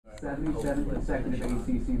77 consecutive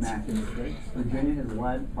ACC matches. Virginia is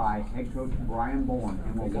led by head coach Brian Bourne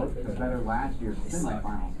and will look to better last year's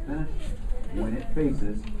semifinals finish when it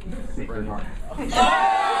faces Sacred Heart.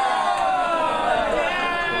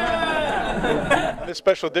 This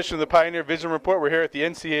special edition of the Pioneer Vision Report, we're here at the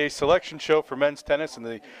NCAA Selection Show for men's tennis, and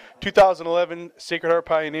the 2011 Sacred Heart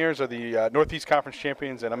Pioneers are the Northeast Conference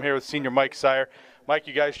champions, and I'm here with senior Mike Sire. Mike,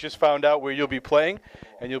 you guys just found out where you'll be playing,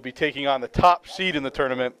 and you'll be taking on the top seed in the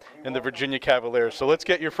tournament in the Virginia Cavaliers. So let's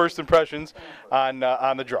get your first impressions on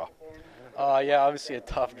the draw. Yeah, obviously a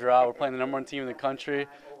tough draw. We're playing the number one team in the country.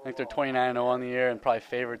 I think they're 29-0 on the year and probably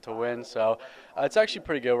favored to win. So it's actually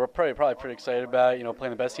pretty good. We're probably pretty excited about it,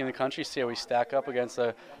 playing the best team in the country, see how we stack up against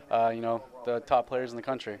the top players in the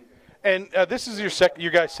country. And this is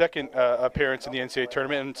your guys' second appearance in the NCAA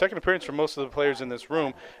tournament, and second appearance for most of the players in this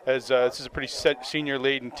room, as this is a pretty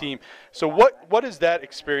senior-laden team. So what is that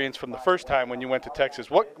experience from the first time when you went to Texas?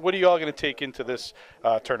 What are you all going to take into this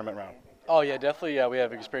tournament round? Oh, yeah, definitely. Yeah, we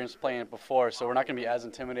have experience playing it before, so we're not going to be as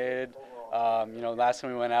intimidated. Last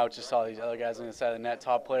time we went out, just saw these other guys on the side of the net,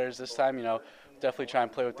 top players. This time, definitely try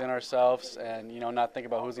and play within ourselves and, not think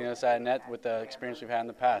about who's on the other side of the net with the experience we've had in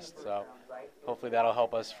the past. So hopefully that'll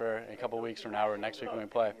help us for a couple of weeks from now or next week when we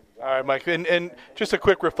play. All right, Mike, and just a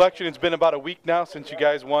quick reflection. It's been about a week now since you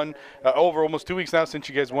guys won, over almost 2 weeks now since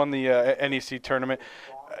you guys won the NEC tournament.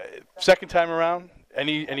 Second time around,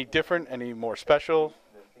 any different, any more special,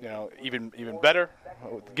 even better?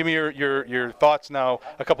 Give me your thoughts now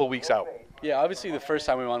a couple of weeks out. Yeah, obviously the first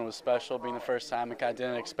time we won was special, being the first time. We kind of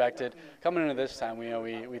didn't expect it. Coming into this time,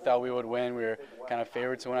 we thought we would win. We were kind of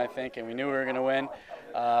favored to win, I think, and we knew we were going to win.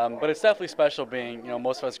 But it's definitely special being,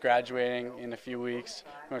 most of us graduating in a few weeks,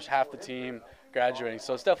 pretty much half the team graduating.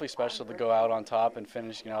 So it's definitely special to go out on top and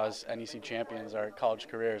finish, as NEC champions our college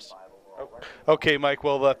careers. Okay, Mike.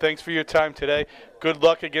 Well, thanks for your time today. Good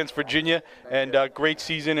luck against Virginia, and great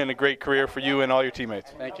season and a great career for you and all your teammates.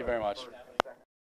 Thank you very much.